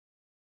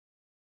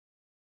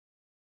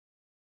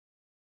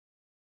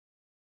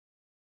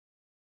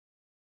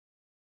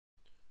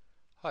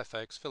Hi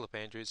folks, Philip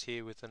Andrews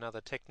here with another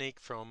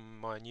technique from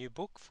my new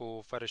book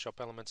for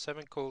Photoshop Element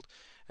 7 called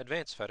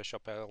Advanced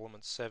Photoshop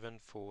Element 7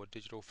 for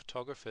Digital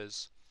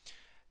Photographers.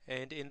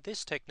 And in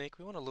this technique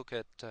we want to look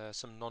at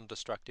some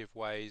non-destructive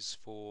ways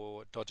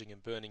for dodging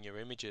and burning your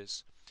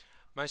images.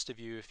 Most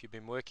of you, if you've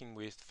been working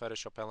with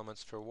Photoshop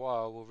Elements for a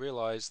while, will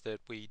realize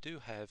that we do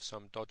have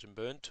some dodge and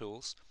burn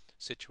tools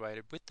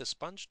situated with the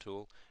sponge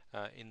tool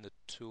in the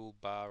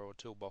toolbar or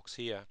toolbox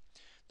here.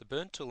 The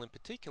burn tool in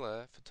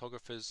particular,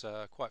 photographers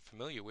are quite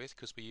familiar with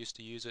because we used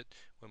to use it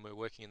when we were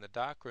working in the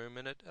darkroom,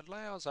 and it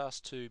allows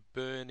us to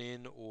burn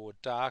in or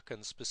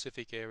darken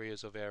specific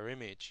areas of our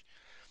image.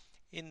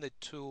 In the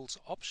tools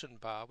option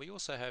bar, we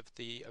also have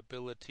the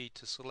ability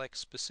to select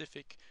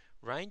specific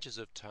ranges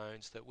of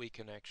tones that we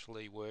can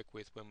actually work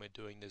with when we're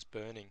doing this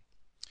burning.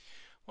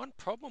 One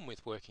problem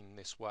with working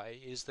this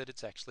way is that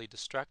it's actually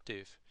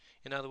destructive.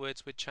 In other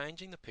words, we're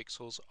changing the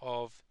pixels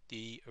of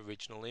the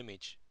original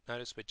image.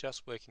 Notice we're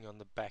just working on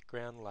the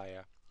background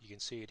layer. You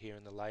can see it here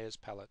in the layers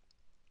palette.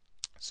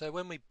 So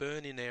when we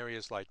burn in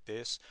areas like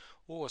this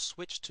or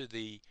switch to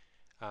the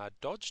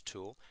dodge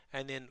tool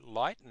and then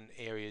lighten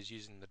areas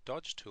using the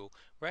dodge tool,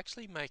 we're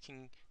actually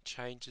making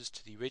changes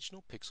to the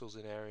original pixels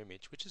in our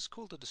image, which is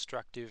called a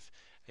destructive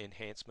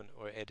enhancement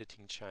or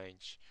editing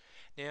change.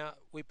 Now,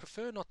 we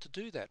prefer not to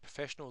do that.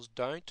 Professionals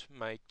don't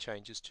make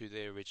changes to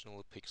their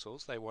original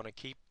pixels. They want to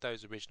keep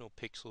those original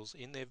pixels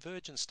in their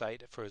virgin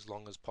state for as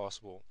long as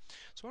possible.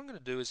 So what I'm going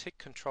to do is hit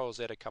Ctrl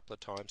Z a couple of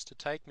times to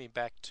take me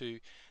back to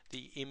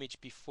the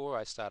image before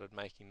I started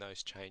making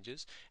those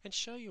changes and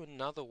show you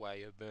another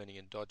way of burning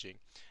and dodging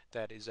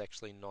that is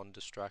actually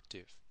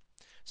non-destructive.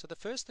 So the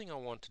first thing I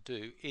want to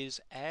do is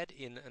add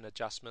in an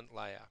adjustment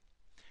layer.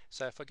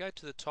 So if I go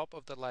to the top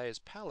of the layers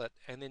palette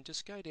and then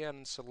just go down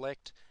and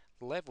select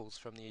levels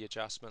from the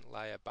adjustment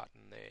layer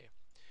button there,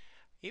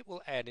 it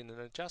will add in an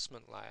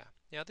adjustment layer.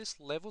 Now this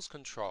levels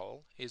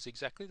control is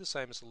exactly the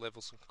same as the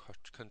levels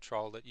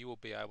control that you will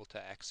be able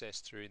to access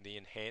through the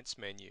enhance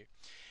menu,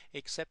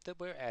 except that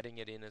we're adding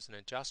it in as an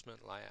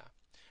adjustment layer.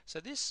 So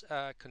this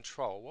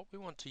control, what we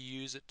want to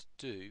use it to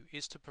do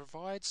is to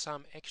provide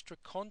some extra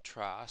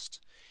contrast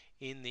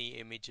in the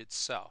image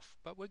itself,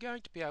 but we're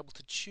going to be able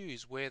to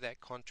choose where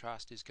that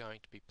contrast is going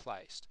to be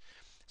placed.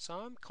 So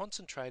I'm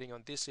concentrating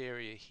on this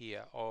area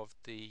here of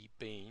the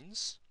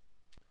beans,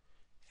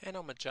 and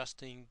I'm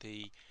adjusting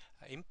the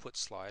input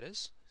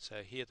sliders,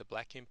 so here the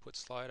black input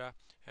slider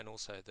and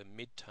also the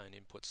mid-tone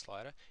input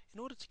slider, in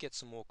order to get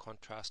some more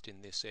contrast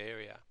in this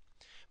area.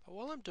 But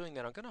while I'm doing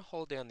that, I'm going to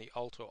hold down the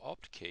Alt or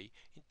Opt key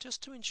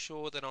just to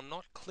ensure that I'm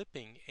not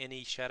clipping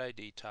any shadow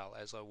detail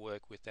as I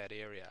work with that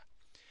area.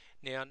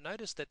 Now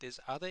notice that there's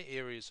other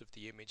areas of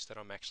the image that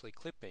I'm actually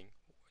clipping.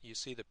 You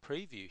see the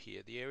preview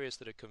here, the areas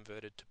that are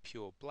converted to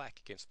pure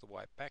black against the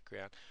white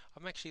background,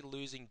 I'm actually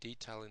losing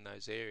detail in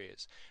those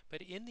areas.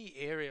 But in the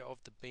area of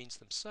the beans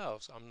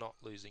themselves, I'm not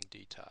losing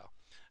detail.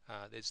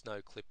 There's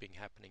no clipping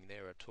happening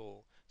there at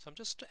all. So I'm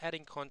just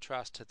adding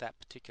contrast to that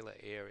particular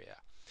area.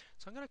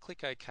 So I'm going to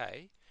click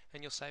OK,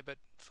 and you'll say, but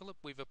Philip,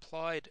 we've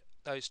applied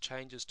those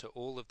changes to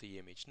all of the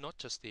image, not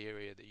just the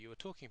area that you were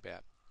talking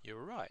about.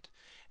 You're right.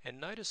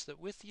 And notice that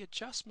with the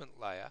adjustment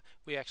layer,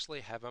 we actually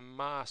have a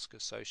mask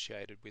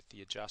associated with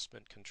the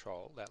adjustment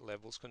control, that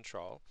levels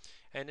control,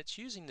 and it's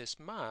using this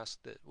mask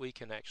that we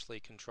can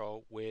actually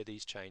control where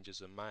these changes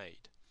are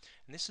made.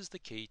 And this is the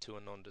key to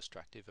a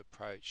non-destructive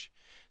approach.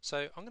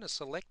 So I'm going to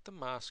select the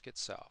mask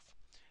itself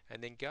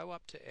and then go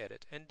up to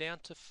Edit and down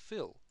to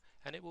Fill,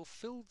 and it will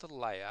fill the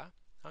layer.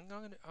 I'm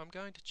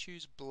going to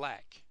choose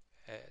black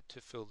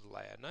to fill the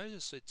layer.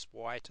 Notice it's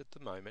white at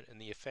the moment and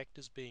the effect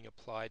is being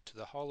applied to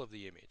the whole of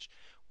the image.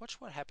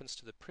 Watch what happens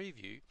to the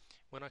preview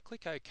when I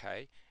click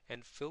OK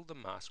and fill the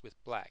mask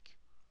with black.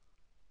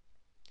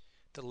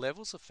 The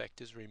levels effect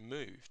is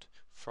removed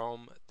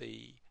from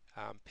the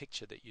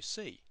picture that you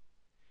see.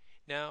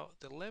 Now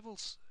the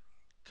levels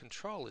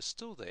control is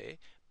still there,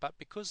 but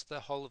because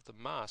the whole of the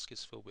mask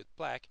is filled with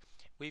black,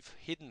 we've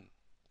hidden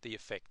the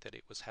effect that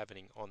it was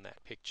having on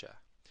that picture.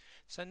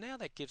 So now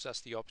that gives us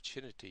the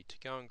opportunity to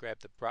go and grab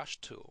the brush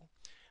tool,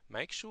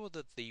 make sure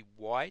that the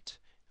white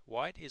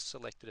is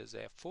selected as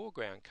our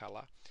foreground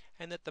color,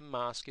 and that the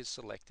mask is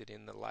selected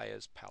in the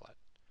layers palette.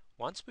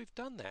 Once we've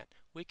done that,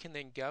 we can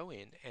then go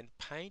in and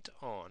paint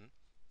on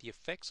the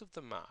effects of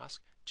the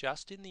mask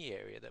just in the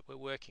area that we're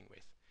working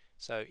with.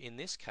 So in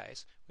this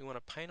case, we want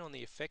to paint on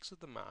the effects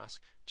of the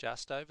mask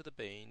just over the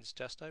beans,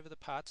 just over the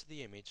parts of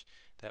the image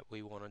that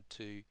we wanted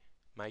to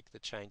make the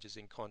changes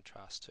in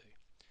contrast to.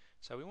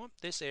 So we want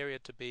this area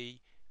to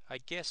be, I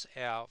guess,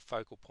 our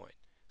focal point.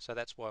 So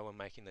that's why we're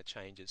making the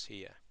changes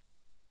here.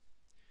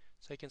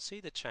 So you can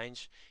see the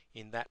change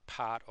in that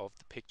part of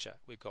the picture.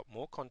 We've got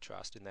more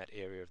contrast in that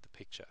area of the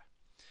picture.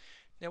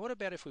 Now what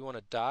about if we want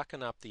to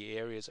darken up the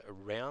areas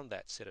around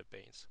that set of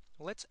beans?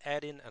 Well, let's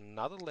add in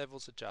another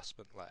levels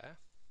adjustment layer.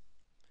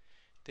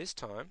 This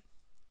time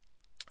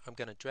I'm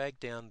going to drag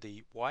down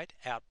the white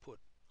output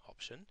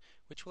option,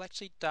 which will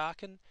actually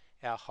darken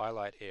our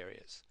highlight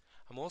areas.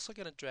 I'm also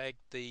going to drag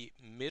the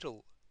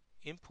middle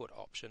input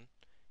option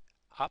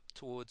up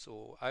towards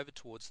or over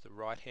towards the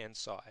right hand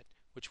side,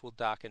 which will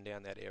darken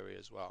down that area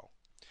as well.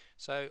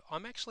 So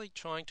I'm actually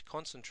trying to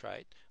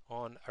concentrate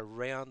on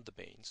around the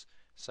beans,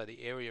 so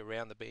the area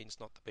around the beans,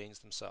 not the beans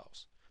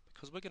themselves,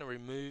 because we're going to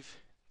remove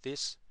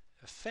this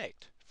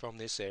effect from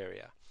this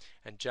area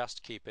and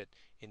just keep it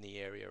in the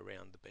area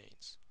around the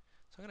beans.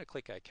 So I'm going to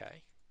click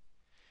OK,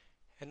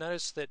 and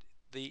notice that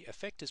the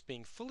effect is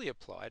being fully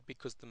applied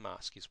because the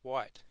mask is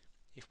white.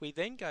 If we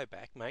then go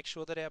back, make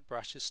sure that our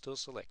brush is still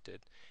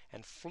selected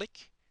and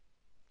flick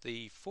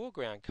the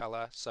foreground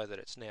color so that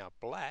it's now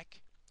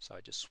black, so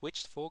I just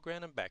switched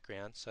foreground and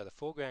background, so the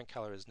foreground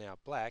color is now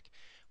black,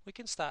 we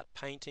can start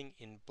painting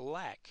in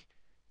black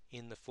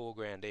in the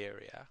foreground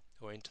area,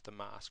 or into the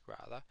mask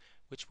rather,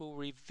 which will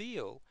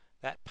reveal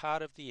that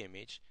part of the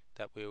image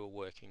that we were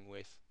working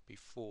with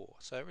before.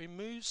 So it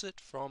removes it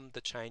from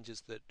the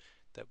changes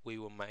that we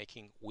were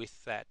making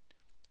with that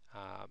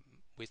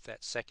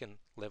second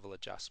level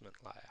adjustment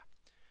layer.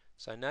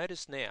 So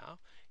notice now,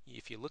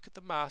 if you look at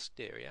the masked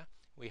area,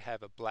 we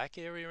have a black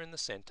area in the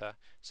center,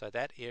 so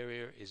that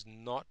area is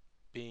not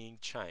being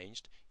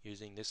changed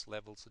using this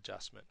levels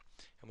adjustment.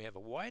 And we have a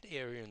white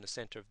area in the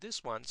center of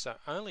this one, so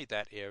only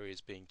that area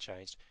is being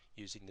changed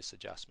using this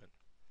adjustment.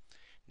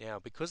 Now,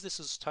 because this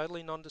is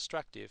totally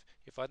non-destructive,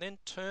 if I then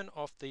turn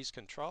off these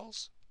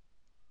controls,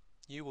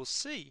 you will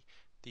see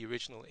the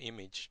original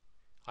image.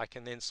 I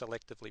can then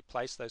selectively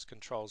place those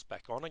controls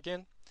back on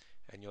again,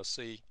 and you'll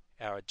see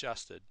our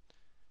adjusted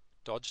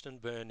dodged and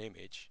burn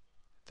image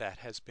that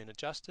has been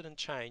adjusted and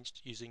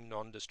changed using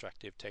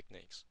non-destructive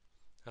techniques.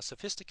 A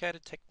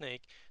sophisticated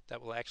technique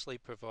that will actually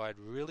provide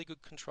really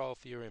good control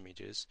for your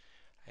images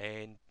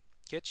and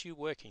get you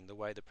working the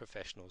way the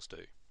professionals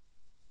do.